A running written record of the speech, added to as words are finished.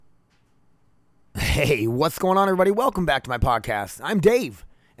Hey, what's going on, everybody? Welcome back to my podcast. I'm Dave,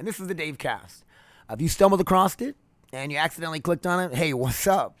 and this is the Dave Cast. If you stumbled across it and you accidentally clicked on it, hey, what's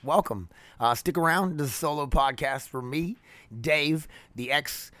up? Welcome. Stick around. This is a solo podcast for me, Dave, the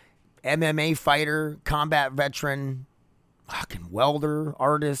ex-MMA fighter, combat veteran, fucking welder,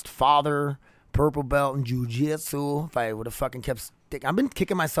 artist, father, purple belt in jiu-jitsu. If I would have fucking kept sticking. I've been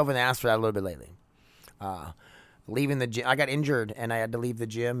kicking myself in the ass for that a little bit lately. Leaving the gym, I got injured and I had to leave the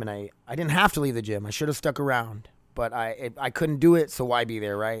gym, and I didn't have to leave the gym. I should have stuck around, but I couldn't do it, so why be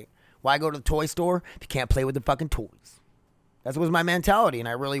there, right? Why go to the toy store if you can't play with the fucking toys? That was my mentality, and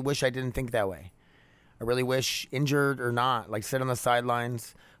I really wish I didn't think that way. I really wish, injured or not, like sit on the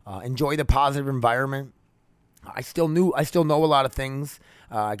sidelines, enjoy the positive environment. I still know a lot of things.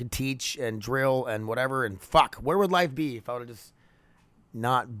 I could teach and drill and whatever, and fuck, where would life be if I would have just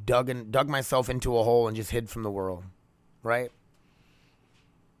not dug myself into a hole and just hid from the world, right?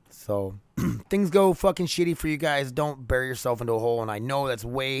 So things go fucking shitty for you guys. Don't bury yourself into a hole, and I know that's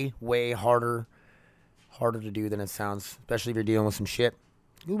way, way harder to do than it sounds, especially if you're dealing with some shit.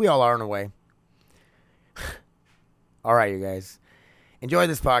 We all are in a way. All right, you guys. Enjoy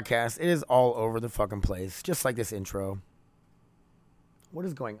this podcast. It is all over the fucking place, just like this intro. What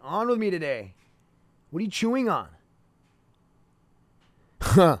is going on with me today? What are you chewing on?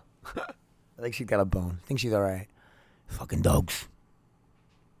 I think she's got a bone. I think she's all right. Fucking dogs.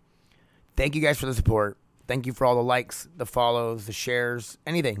 Thank you guys for the support. Thank you for all the likes, the follows, the shares,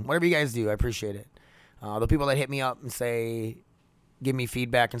 anything. Whatever you guys do, I appreciate it. The people that hit me up and say, give me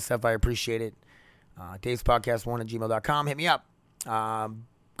feedback and stuff, I appreciate it. davespodcast1@gmail.com. Hit me up.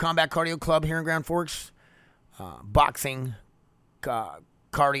 Combat Cardio Club here in Grand Forks. Boxing,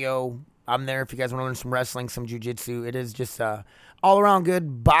 cardio. I'm there if you guys want to learn some wrestling, some jiu-jitsu. It is just all around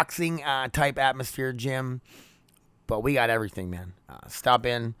good boxing type atmosphere gym. But we got everything, man. Stop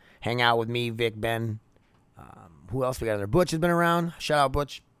in, hang out with me, Vic, Ben. Who else we got in there? Butch has been around. Shout out,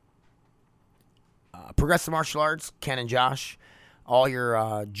 Butch. Progressive Martial Arts, Ken and Josh. All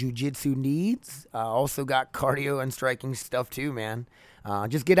your jiu-jitsu needs. Also got cardio and striking stuff too, man.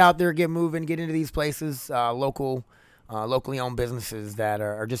 Just get out there, get moving, get into these places. Locally owned businesses that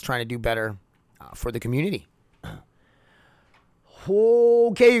are just trying to do better for the community.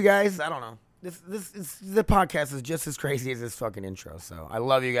 Okay, you guys. I don't know. The podcast is just as crazy as this fucking intro. So I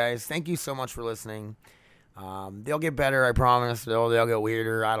love you guys. Thank you so much for listening. They'll get better, I promise. They'll get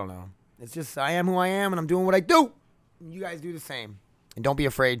weirder. I don't know. It's just I am who I am, and I'm doing what I do. You guys do the same. And don't be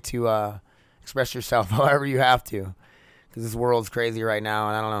afraid to express yourself however you have to. Because this world's crazy right now,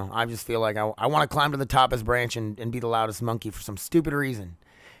 and I don't know. I just feel like I want to climb to the top of this branch and be the loudest monkey for some stupid reason.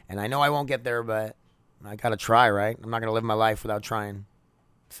 And I know I won't get there, but I got to try, right? I'm not going to live my life without trying.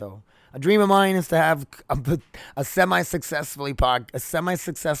 So a dream of mine is to have a semi-successful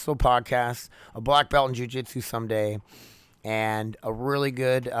podcast, a black belt in jiu-jitsu someday, and a really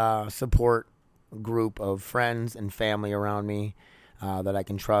good support group of friends and family around me that I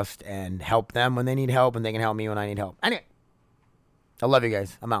can trust and help them when they need help, and they can help me when I need help. Anyway. I love you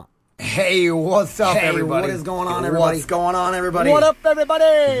guys. I'm out. Hey, what's up, everybody? What is going on, everybody? What's going on, everybody? What up,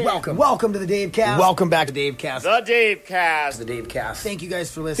 everybody? Welcome to the Dave Cast. Welcome back to Dave Cast. The Dave Cast. The Dave Cast. Thank you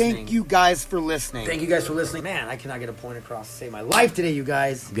guys for listening. Thank you guys for listening. Man, I cannot get a point across to save my life today, you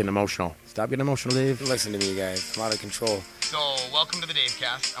guys. I'm getting emotional. Stop getting emotional, Dave. Listen to me, you guys. I'm out of control. So, welcome to the Dave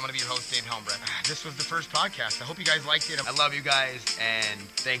Cast. I'm going to be your host, Dave Helmbrecht. This was the first podcast. I hope you guys liked it. I love you guys, and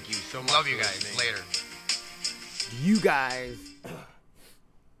thank you so much. Love you guys. Later. You guys...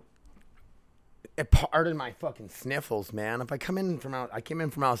 Pardon my fucking sniffles, man. If I came in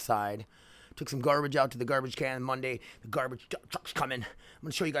from outside, took some garbage out to the garbage can Monday. The garbage truck's coming. I'm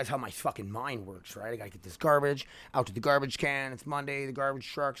gonna show you guys how my fucking mind works, right? I gotta get this garbage out to the garbage can. It's Monday. The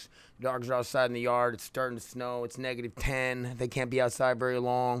garbage trucks. The dogs are outside in the yard. It's starting to snow. It's -10. They can't be outside very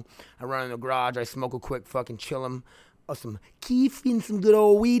long. I run in the garage. I smoke a quick fucking chillum of some keef and some good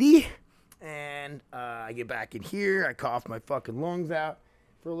old weedy, and I get back in here. I cough my fucking lungs out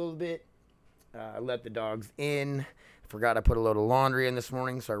for a little bit. I let the dogs in. Forgot I put a load of laundry in this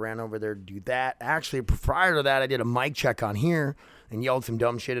morning, so I ran over there to do that. Actually, prior to that, I did a mic check on here and yelled some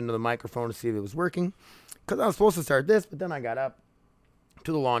dumb shit into the microphone to see if it was working. Because I was supposed to start this, but then I got up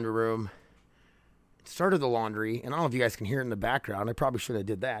to the laundry room, started the laundry, and I don't know if you guys can hear it in the background. I probably should have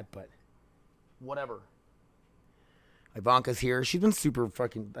did that, but whatever. Ivanka's here. She's been super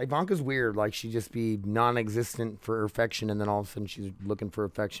fucking... Ivanka's weird. Like, she'd just be non-existent for affection, and then all of a sudden she's looking for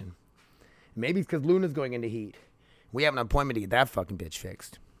affection. Maybe it's because Luna's going into heat. We have an appointment to get that fucking bitch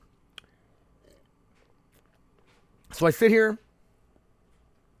fixed. So I sit here.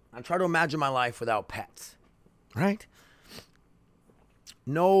 I try to imagine my life without pets. Right?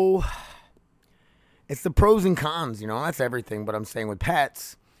 No it's the pros and cons, that's everything. But I'm saying with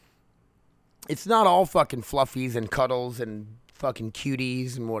pets, it's not all fucking fluffies and cuddles and fucking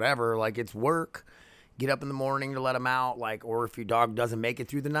cuties and whatever. Like, it's work. Get up in the morning to let them out, like, or if your dog doesn't make it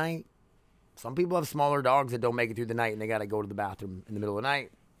through the night. Some people have smaller dogs that don't make it through the night and they got to go to the bathroom in the middle of the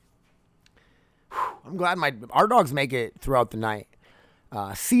night. I'm glad our dogs make it throughout the night.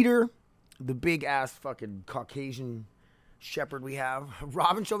 Cedar, the big ass fucking Caucasian shepherd we have.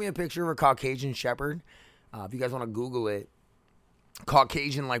 Robin showed me a picture of a Caucasian shepherd. If you guys want to Google it,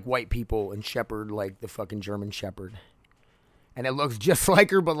 Caucasian like white people and shepherd like the fucking German shepherd. And it looks just like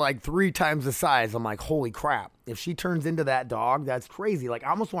her, but like 3 times the size. I'm like, holy crap. If she turns into that dog, that's crazy. Like, I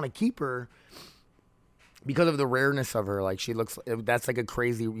almost want to keep her because of the rareness of her. Like, that's like a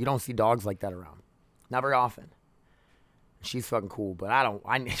crazy, you don't see dogs like that around. Not very often. She's fucking cool, but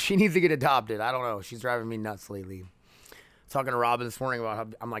she needs to get adopted. I don't know. She's driving me nuts lately. Talking to Robin this morning about how,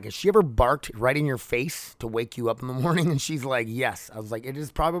 I'm like, has she ever barked right in your face to wake you up in the morning? And she's like, yes. I was like, it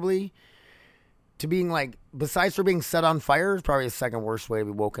is probably... to being like, besides her being set on fire, is probably the second worst way to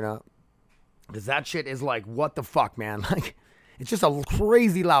be woken up. Because that shit is like, what the fuck, man? Like, it's just a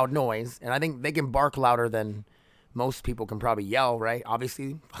crazy loud noise. And I think they can bark louder than most people can probably yell, right?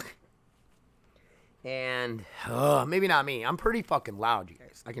 Obviously. And maybe not me. I'm pretty fucking loud, you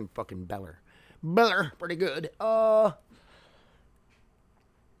guys. I can fucking beller pretty good.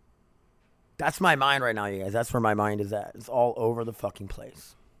 That's my mind right now, you guys. That's where my mind is at. It's all over the fucking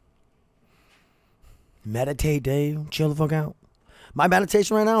place. Meditate, Dave. Chill the fuck out. My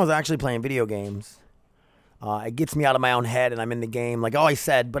meditation right now is actually playing video games. It gets me out of my own head and I'm in the game. Like I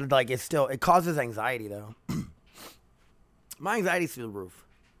said, but it causes anxiety though. My anxiety's through the roof.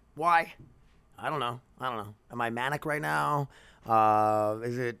 Why? I don't know. Am I manic right now?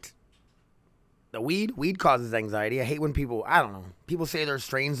 Is it the weed? Weed causes anxiety. I hate when people say there's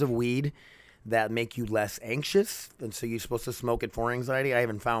strains of weed that make you less anxious. And so you're supposed to smoke it for anxiety. I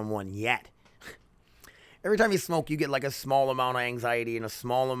haven't found one yet. Every time you smoke, you get like a small amount of anxiety and a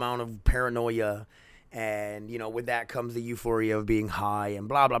small amount of paranoia. And, with that comes the euphoria of being high and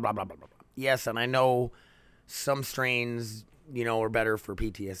blah, blah, blah, blah, blah, blah. Yes, and I know some strains, are better for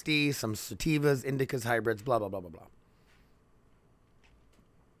PTSD. Some sativas, indicas, hybrids, blah, blah, blah, blah, blah.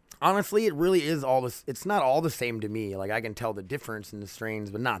 Honestly, it really is all this. It's not all the same to me. Like, I can tell the difference in the strains,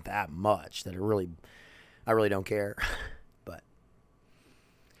 but not that much that I really don't care.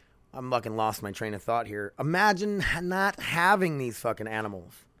 I'm fucking lost my train of thought here. Imagine not having these fucking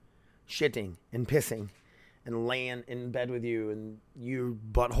animals shitting and pissing and laying in bed with you and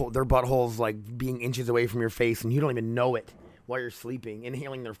their buttholes like being inches away from your face and you don't even know it while you're sleeping,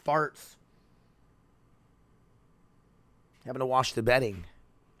 inhaling their farts. Having to wash the bedding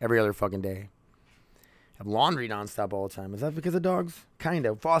every other fucking day. Have laundry nonstop all the time. Is that because of dogs? Kind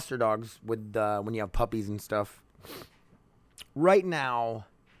of. Foster dogs with when you have puppies and stuff. Right now,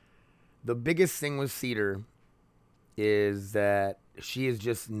 the biggest thing with Cedar is that she is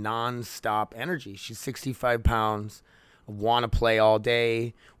just nonstop energy. She's 65 pounds, want to play all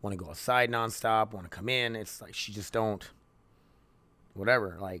day, want to go outside nonstop, want to come in. It's like she just don't,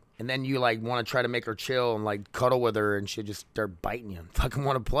 whatever. Like, and then you like want to try to make her chill and like cuddle with her, and she just start biting you and fucking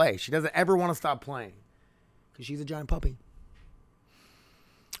want to play. She doesn't ever want to stop playing because she's a giant puppy.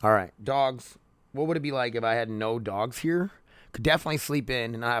 All right, dogs. What would it be like if I had no dogs here? Could definitely sleep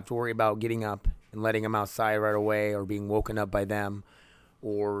in and not have to worry about getting up and letting them outside right away or being woken up by them.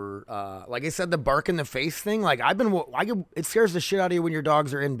 Or, like I said, the bark in the face thing. Like, it scares the shit out of you when your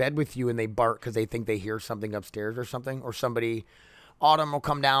dogs are in bed with you and they bark because they think they hear something upstairs or something. Or somebody, Autumn will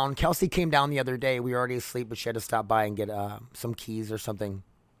come down. Kelsey came down the other day. We were already asleep, but she had to stop by and get some keys or something.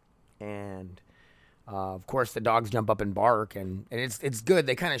 And, of course, the dogs jump up and bark. And it's good.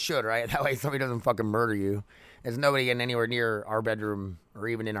 They kind of should, right? That way somebody doesn't fucking murder you. There's nobody getting anywhere near our bedroom or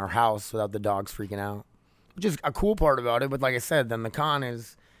even in our house without the dogs freaking out. Which is a cool part about it. But like I said, then the con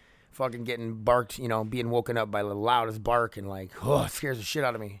is fucking getting barked, being woken up by the loudest bark and like, it scares the shit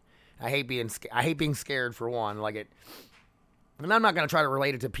out of me. I hate being scared for one. Like it, and I'm not going to try to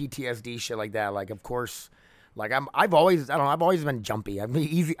relate it to PTSD shit like that. Like, of course, like I've always been jumpy. I'm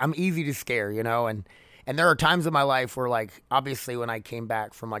easy to scare, and there are times in my life where like, obviously when I came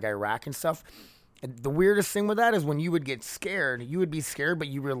back from like Iraq and stuff, the weirdest thing with that is when you would get scared, you would be scared, but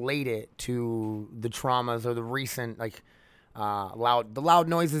you relate it to the traumas or the recent, like, loud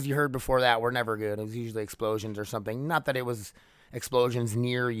noises you heard before that were never good. It was usually explosions or something. Not that it was explosions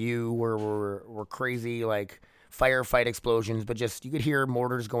near you were crazy, like, firefight explosions, but just, you could hear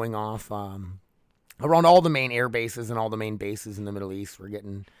mortars going off, around all the main air bases and all the main bases in the Middle East. We're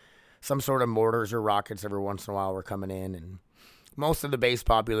getting some sort of mortars or rockets every once in a while were coming in, and most of the base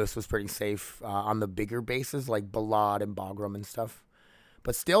populace was pretty safe on the bigger bases like Balad and Bagram and stuff.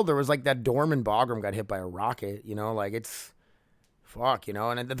 But still, there was like that dorm in Bagram got hit by a rocket, you know, like it's fuck, you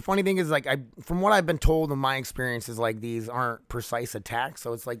know. And the funny thing is, like, from what I've been told in my experiences, like these aren't precise attacks.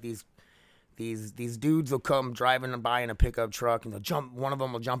 So it's like these dudes will come driving by in a pickup truck and they'll jump. One of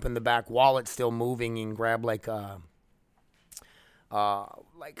them will jump in the back while it's still moving and grab like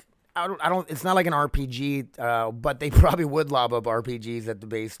I don't. It's not like an RPG, but they probably would lob up RPGs at the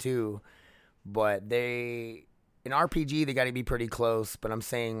base too. But in RPG, they got to be pretty close. But I'm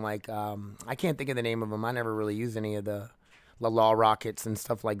saying, like, I can't think of the name of them. I never really used any of the La rockets and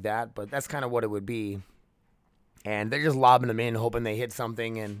stuff like that. But that's kind of what it would be. And they're just lobbing them in, hoping they hit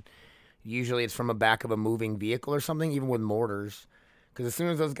something. And usually it's from the back of a moving vehicle or something, even with mortars. Because as soon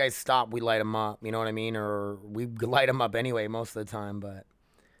as those guys stop, we light them up. You know what I mean? Or we light them up anyway most of the time. But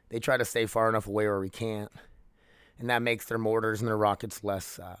they try to stay far enough away where we can't. And that makes their mortars and their rockets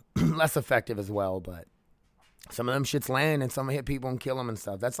less effective as well. But some of them shits land and some hit people and kill them and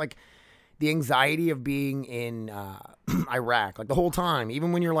stuff. That's like the anxiety of being in Iraq, like the whole time,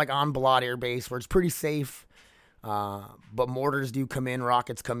 even when you're like on Balad Air Base where it's pretty safe. But mortars do come in,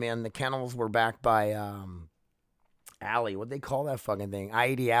 rockets come in. The kennels were backed by Alley. What'd they call that fucking thing?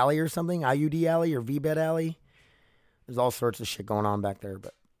 IED Alley or something? IUD Alley or VBED Alley? There's all sorts of shit going on back there,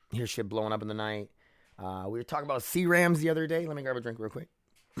 but here's shit blowing up in the night. We were talking about C-Rams the other day. Let me grab a drink real quick.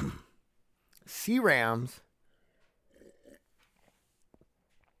 C-Rams.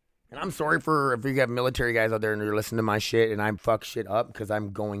 And I'm sorry if you have military guys out there and you're listening to my shit and I fuck shit up because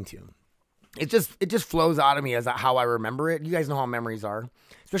I'm going to. It just flows out of me as how I remember it. You guys know how memories are,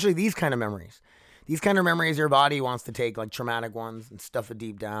 especially these kind of memories. These kind of memories your body wants to take, like traumatic ones, and stuff it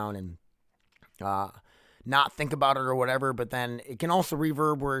deep down and not think about it or whatever. But then it can also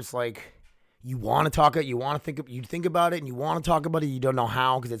reverb where it's like you want to talk it, you think about it, and you want to talk about it. You don't know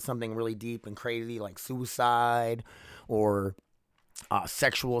how because it's something really deep and crazy, like suicide or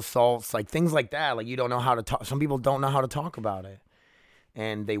sexual assaults, like things like that. Like you don't know how to talk. Some people don't know how to talk about it,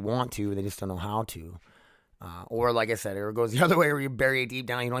 and they want to, they just don't know how to. Or like I said, it goes the other way where you bury it deep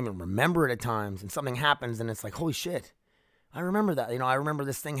down. You don't even remember it at times, and something happens, and it's like, holy shit, I remember that. You know, I remember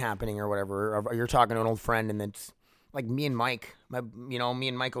this thing happening or whatever. Or you're talking to an old friend, and it's like me and Mike. Me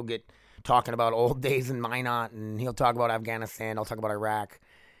and Mike will get talking about old days in Minot, and he'll talk about Afghanistan. I'll talk about Iraq,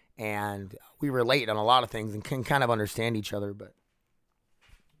 and we relate on a lot of things and can kind of understand each other. But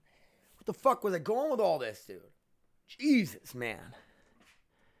what the fuck was I going with all this, dude? Jesus, man.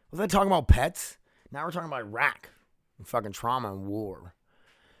 Was I talking about pets? Now we're talking about Iraq and fucking trauma and war.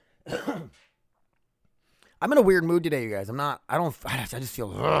 I'm in a weird mood today, you guys. I just feel,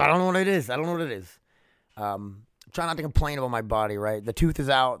 I don't know what it is. I'm trying not to complain about my body, right? The tooth is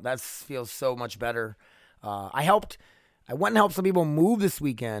out. That feels so much better. I went and helped some people move this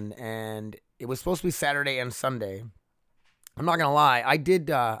weekend, and it was supposed to be Saturday and Sunday. I'm not going to lie. I dipped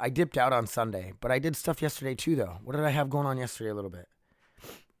out on Sunday, but I did stuff yesterday too, though. What did I have going on yesterday a little bit?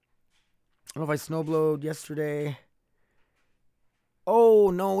 I don't know if I snowblowed yesterday.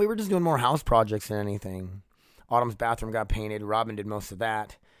 Oh, no, we were just doing more house projects than anything. Autumn's bathroom got painted. Robin did most of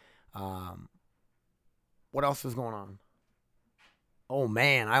that. What else was going on? Oh,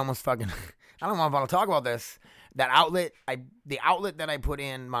 man, I almost fucking... I don't know if I'll talk about this. That outlet, the outlet that I put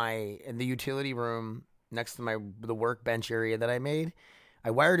in the utility room next to the workbench area that I made,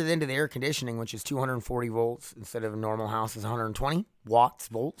 I wired it into the air conditioning, which is 240 volts instead of a normal house is 120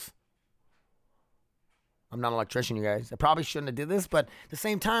 volts. I'm not an electrician, you guys. I probably shouldn't have did this, but at the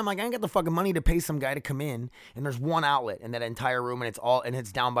same time, like I ain't got the fucking money to pay some guy to come in, and there's one outlet in that entire room, and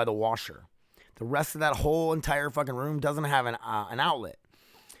it's down by the washer. The rest of that whole entire fucking room doesn't have an outlet.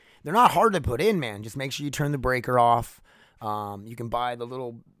 They're not hard to put in, man. Just make sure you turn the breaker off. You can buy the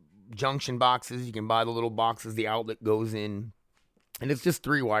little junction boxes. You can buy the little boxes the outlet goes in, and it's just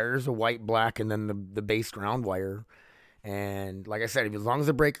 3 wires: a white, black, and then the base ground wire. And like I said, as long as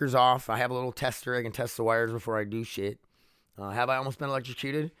the breaker's off, I have a little tester. I can test the wires before I do shit. Have I almost been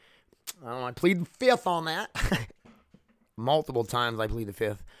electrocuted? I don't know. I plead the fifth on that. Multiple times I plead the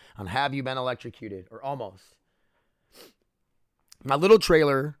fifth on have you been electrocuted or almost. My little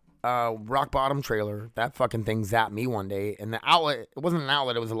trailer, rock bottom trailer, that fucking thing zapped me one day. And the outlet, it wasn't an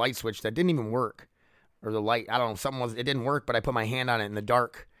outlet, it was a light switch that didn't even work. Or the light, I don't know, it didn't work, but I put my hand on it in the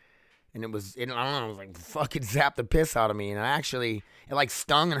dark. And it was like, fucking zapped the piss out of me. And it like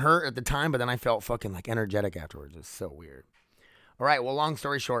stung and hurt at the time, but then I felt fucking like energetic afterwards. It was so weird. All right, well, long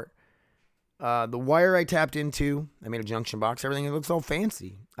story short, the wire I tapped into, I made a junction box, everything, it looks all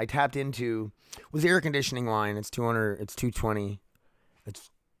fancy. I tapped into, was the air conditioning line. It's 220.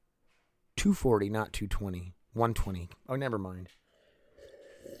 It's 240, not 220. 120. Oh, never mind.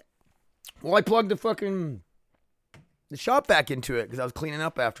 Well, I plugged the shop vac into it because I was cleaning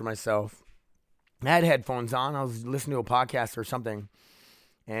up after myself. I had headphones on. I was listening to a podcast or something,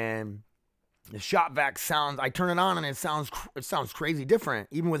 and the shop vac sounds. I turn it on and it sounds crazy different,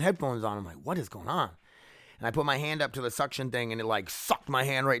 even with headphones on. I'm like, what is going on? And I put my hand up to the suction thing, and it like sucked my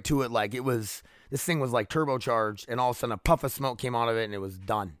hand right to it, like this thing was like turbocharged, and all of a sudden a puff of smoke came out of it, and it was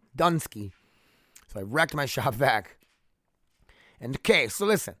done. Dunsky. So I wrecked my shop vac. And okay, so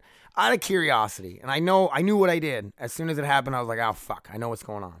listen, out of curiosity, and I knew what I did. As soon as it happened, I was like, oh fuck, I know what's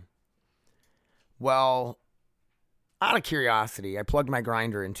going on. Well, out of curiosity, I plugged my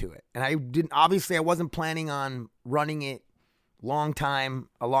grinder into it. And I wasn't planning on running it a long time.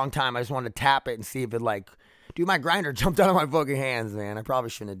 I just wanted to tap it and see if it dude, my grinder jumped out of my fucking hands, man. I probably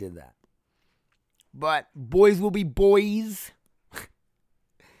shouldn't have did that. But boys will be boys. I'm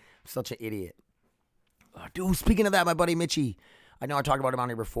such an idiot. Dude, speaking of that, my buddy Mitchie, I know I talked about him on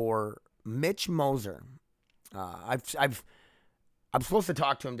here before. Mitch Moser. I'm supposed to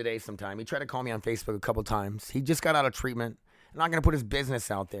talk to him today sometime. He tried to call me on Facebook a couple times. He just got out of treatment. I'm not going to put his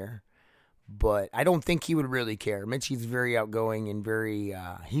business out there, but I don't think he would really care. Mitchie's very outgoing and very,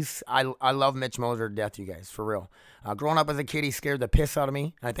 I love Mitch Moser to death, you guys, for real. Growing up as a kid, he scared the piss out of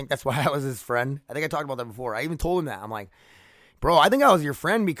me. I think that's why I was his friend. I think I talked about that before. I even told him that. I'm like, bro, I think I was your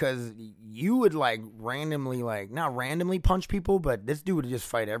friend because you would randomly, not randomly punch people, but this dude would just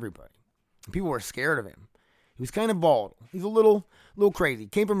fight everybody. People were scared of him. He was kind of volatile. He's a little crazy.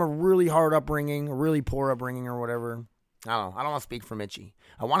 Came from a really hard upbringing, a really poor upbringing or whatever. I don't know. I don't want to speak for Mitchie.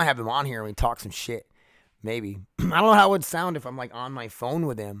 I want to have him on here and we talk some shit. Maybe. I don't know how it would sound if I'm on my phone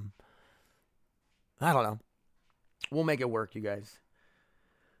with him. I don't know. We'll make it work, you guys.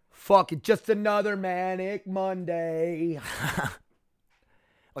 Fuck, it's just another manic Monday.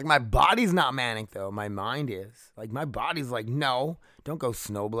 My body's not manic, though. My mind is. My body's no, don't go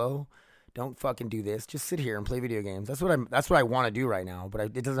snowblow. Don't fucking do this. Just sit here and play video games. That's what I want to do right now, but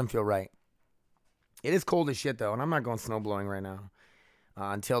it doesn't feel right. It is cold as shit, though, and I'm not going snowblowing right now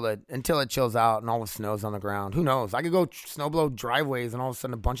until it chills out and all the snow's on the ground. Who knows? I could go snowblow driveways and all of a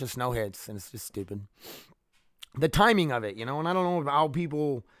sudden a bunch of snow hits, and it's just stupid. The timing of it, and I don't know how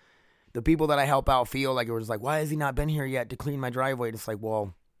the people that I help out feel it was why has he not been here yet to clean my driveway? It's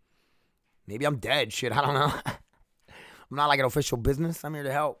well, maybe I'm dead. Shit, I don't know. I'm not an official business. I'm here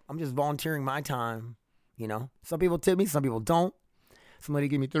to help. I'm just volunteering my time, Some people tip me, some people don't. Somebody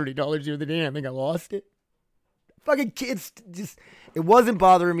gave me $30 the other day, and I think I lost it. Fucking kids, it wasn't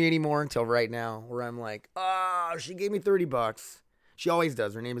bothering me anymore until right now, where I'm she gave me $30. She always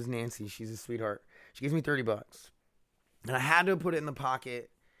does. Her name is Nancy. She's a sweetheart. She gives me $30. And I had to put it in the pocket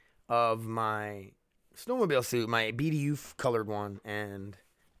of my snowmobile suit, my BDU colored one, and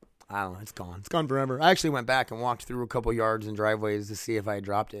I don't know, it's gone. It's gone forever. I actually went back and walked through a couple yards and driveways to see if I had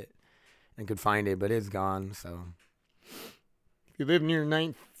dropped it and could find it, but it's gone. So if you live near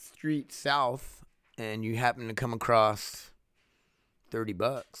 9th Street South and you happen to come across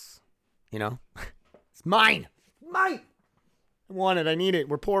 $30, it's mine. Mine. I want it. I need it.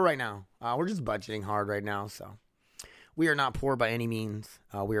 We're poor right now. We're just budgeting hard right now, so we are not poor by any means.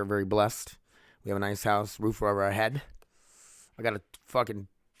 We are very blessed. We have a nice house, roof over our head. I got a fucking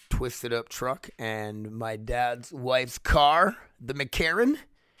twisted up truck and my dad's wife's car, the McCarran.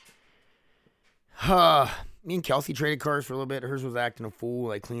 Me and Kelsey traded cars for a little bit. Hers was acting a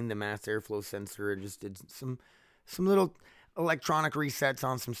fool. I cleaned the mass airflow sensor and just did some little electronic resets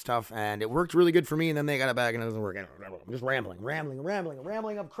on some stuff, and it worked really good for me, and then they got it back and it doesn't work. I'm just rambling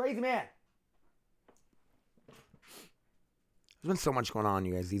up crazy, man. There's been so much going on,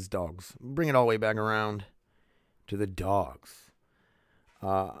 you guys, these dogs. Bring it all the way back around to the dogs.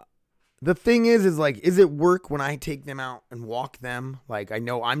 The thing is it work when I take them out and walk them? I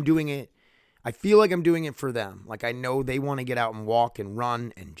know I'm doing it. I feel like I'm doing it for them. I know they want to get out and walk and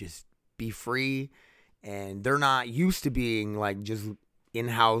run and just be free. And they're not used to being just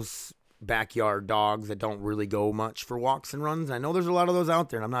in-house backyard dogs that don't really go much for walks and runs. I know there's a lot of those out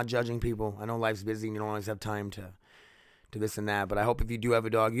there, and I'm not judging people. I know life's busy and you don't always have time to this and that, but I hope if you do have a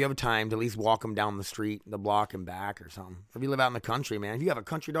dog, you have time to at least walk them down the street, the block and back or something. Or if you live out in the country, man, if you have a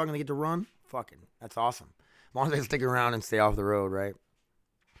country dog and they get to run, that's awesome. As long as they stick around and stay off the road, right?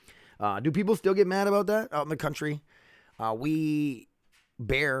 Do people still get mad about that out in the country?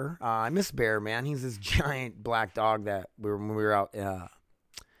 Bear, I miss Bear, man. He's this giant black dog that when we were out,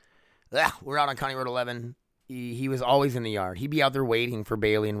 we're out on County Road 11. He was always in the yard. He'd be out there waiting for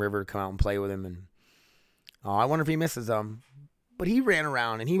Bailey and River to come out and play with him, and I wonder if he misses them. But he ran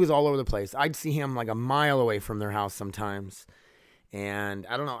around, and he was all over the place. I'd see him a mile away from their house sometimes. And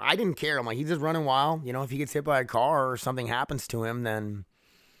I don't know. I didn't care. I'm he's just running wild. If he gets hit by a car or something happens to him, then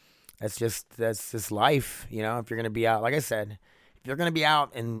That's just life, you know. If you're gonna be out, like I said, if you're gonna be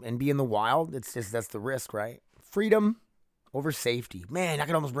out and be in the wild, that's the risk, right? Freedom over safety. Man, I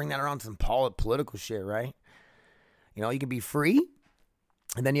could almost bring that around to some political shit, right? You know, you can be free,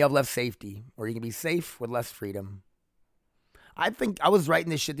 and then you have less safety, or you can be safe with less freedom. I think I was writing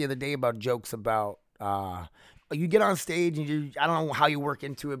this shit the other day about jokes about you get on stage and I don't know how you work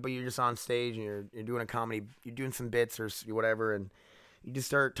into it, but you're just on stage and you're doing a comedy, you're doing some bits or whatever, and you just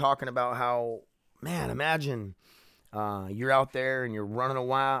start talking about how, man, imagine you're out there and you're running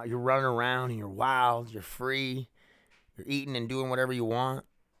around and you're wild, you're free, you're eating and doing whatever you want,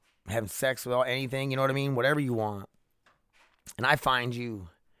 having sex with anything, you know what I mean? Whatever you want. And I find you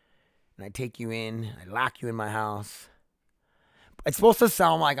and I take you in, I lock you in my house. It's supposed to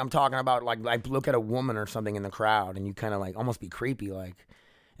sound like I'm talking about, like look at a woman or something in the crowd and you kind of like almost be creepy, like,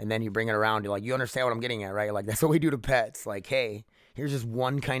 and then you bring it around to like, you understand what I'm getting at, right? Like, that's what we do to pets. Like, hey, here's just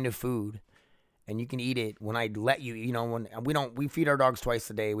one kind of food and you can eat it when I let you, you know, when we feed our dogs twice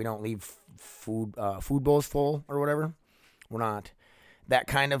a day. We don't leave food bowls full or whatever. We're not that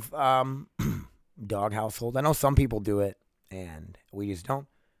kind of dog household. I know some people do it and we just don't.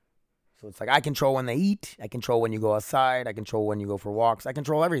 So it's like I control when they eat. I control when you go outside. I control when you go for walks. I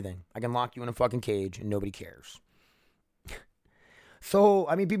control everything. I can lock you in a fucking cage and nobody cares. So,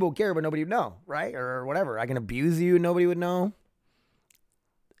 I mean, people would care, but nobody would know, right? Or whatever. I can abuse you and nobody would know.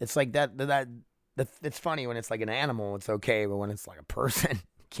 It's like that it's funny when it's like an animal, it's okay. But when it's like a person,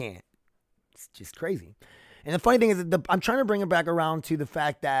 you can't. It's just crazy. And the funny thing is that I'm trying to bring it back around to the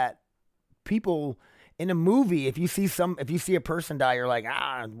fact that people... In a movie, if you see a person die, you're like,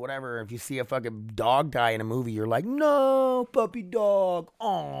 whatever. If you see a fucking dog die in a movie, you're like, no, puppy dog,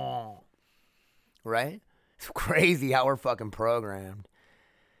 aw. Right? It's crazy how we're fucking programmed.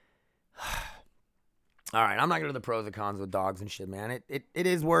 All right, I'm not going to do the pros and cons with dogs and shit, man. It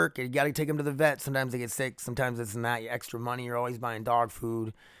is work. You got to take them to the vet. Sometimes they get sick. Sometimes it's not. Extra money. You're always buying dog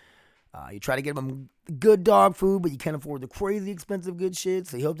food. You try to get them good dog food, but you can't afford the crazy expensive good shit,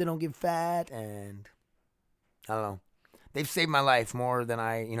 so you hope they don't get fat and... I don't know. They've saved my life more than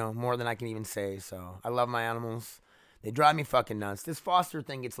I can even say. So I love my animals. They drive me fucking nuts. This foster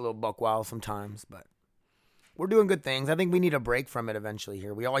thing gets a little buck wild sometimes, but we're doing good things. I think we need a break from it eventually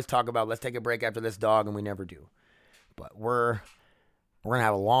here. We always talk about let's take a break after this dog, and we never do. But we're gonna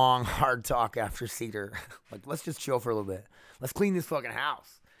have a long, hard talk after Cedar. Like, let's just chill for a little bit. Let's clean this fucking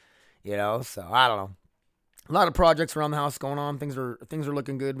house. You know, so I don't know. A lot of projects around the house going on. Things are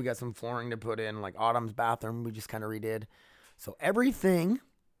looking good. We got some flooring to put in, like Autumn's bathroom we just kind of redid. So everything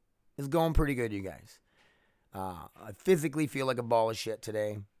is going pretty good, you guys. I physically feel like a ball of shit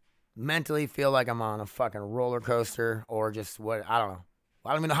today. Mentally feel like I'm on a fucking roller coaster or just what, I don't know.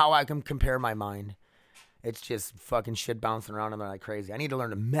 I don't even know how I can compare my mind. It's just fucking shit bouncing around and like crazy. I need to learn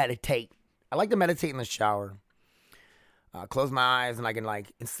to meditate. I like to meditate in the shower. Close my eyes and I can,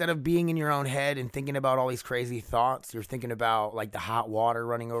 like, instead of being in your own head and thinking about all these crazy thoughts, you're thinking about like the hot water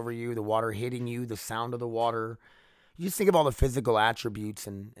running over you, the water hitting you, the sound of the water. You just think of all the physical attributes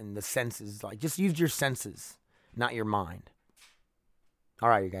and the senses. Like, just use your senses, not your mind. All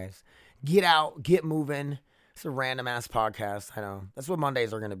right, you guys. Get out, get moving. It's a random ass podcast. I know. That's what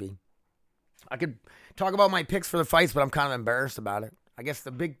Mondays are going to be. I could talk about my picks for the fights, but I'm kind of embarrassed about it. I guess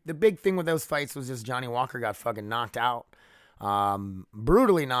the big thing with those fights was just Johnny Walker got fucking knocked out.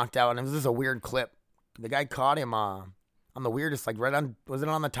 Brutally knocked out, and it was just a weird clip. The guy caught him on the weirdest, like was it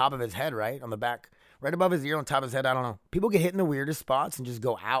on the top of his head, right? On the back, right above his ear, on top of his head, I don't know. People get hit in the weirdest spots and just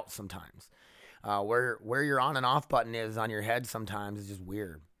go out sometimes. Where your on and off button is on your head sometimes is just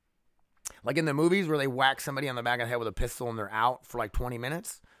weird. Like in the movies where they whack somebody on the back of the head with a pistol and they're out for like 20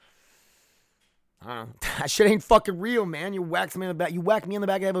 minutes. I don't know. That shit ain't fucking real, man. You whack me in the back. You whack me in the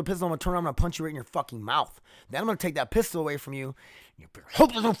back of the head with a pistol. I'm gonna turn around. I'm gonna punch you right in your fucking mouth. Then I'm gonna take that pistol away from you. You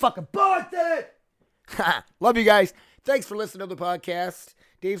hope there's no fucking bullets in it. Love you guys. Thanks for listening to the podcast.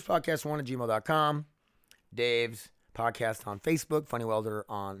 Dave's Podcast1@gmail.com. Dave's Podcast on Facebook. Funny Welder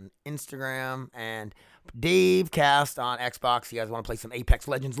on Instagram. And Dave Cast on Xbox. You guys want to play some Apex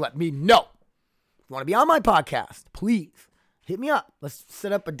Legends? Let me know. If you want to be on my podcast, please. Hit me up. Let's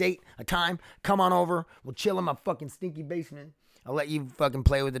set up a date, a time. Come on over. We'll chill in my fucking stinky basement. I'll let you fucking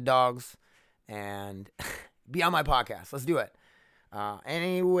play with the dogs and be on my podcast. Let's do it.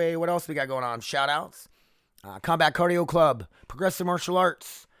 Anyway, what else we got going on? Shout outs. Combat Cardio Club. Progressive Martial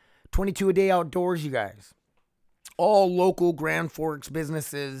Arts. 22 a day outdoors, you guys. All local Grand Forks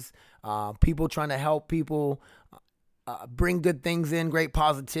businesses. People trying to help people. Bring good things in, great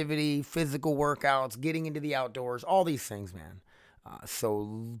positivity, physical workouts, getting into the outdoors, all these things, man.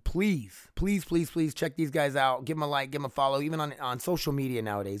 So please check these guys out. Give them a like, give them a follow, even on social media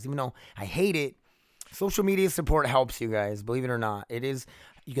nowadays. Even though I hate it, social media support helps you guys, believe it or not. It is,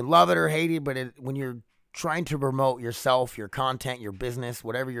 you can love it or hate it, but when you're trying to promote yourself, your content, your business,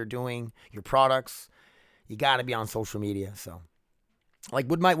 whatever you're doing, your products, you got to be on social media. So, like,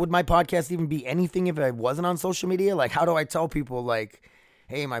 would my podcast even be anything if I wasn't on social media? Like, how do I tell people, like,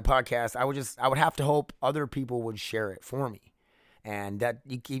 hey, my podcast, I would have to hope other people would share it for me. And I'm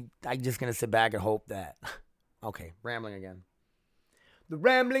just going to sit back and hope that. Okay, rambling again. The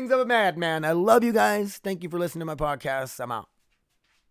ramblings of a madman. I love you guys. Thank you for listening to my podcast. I'm out.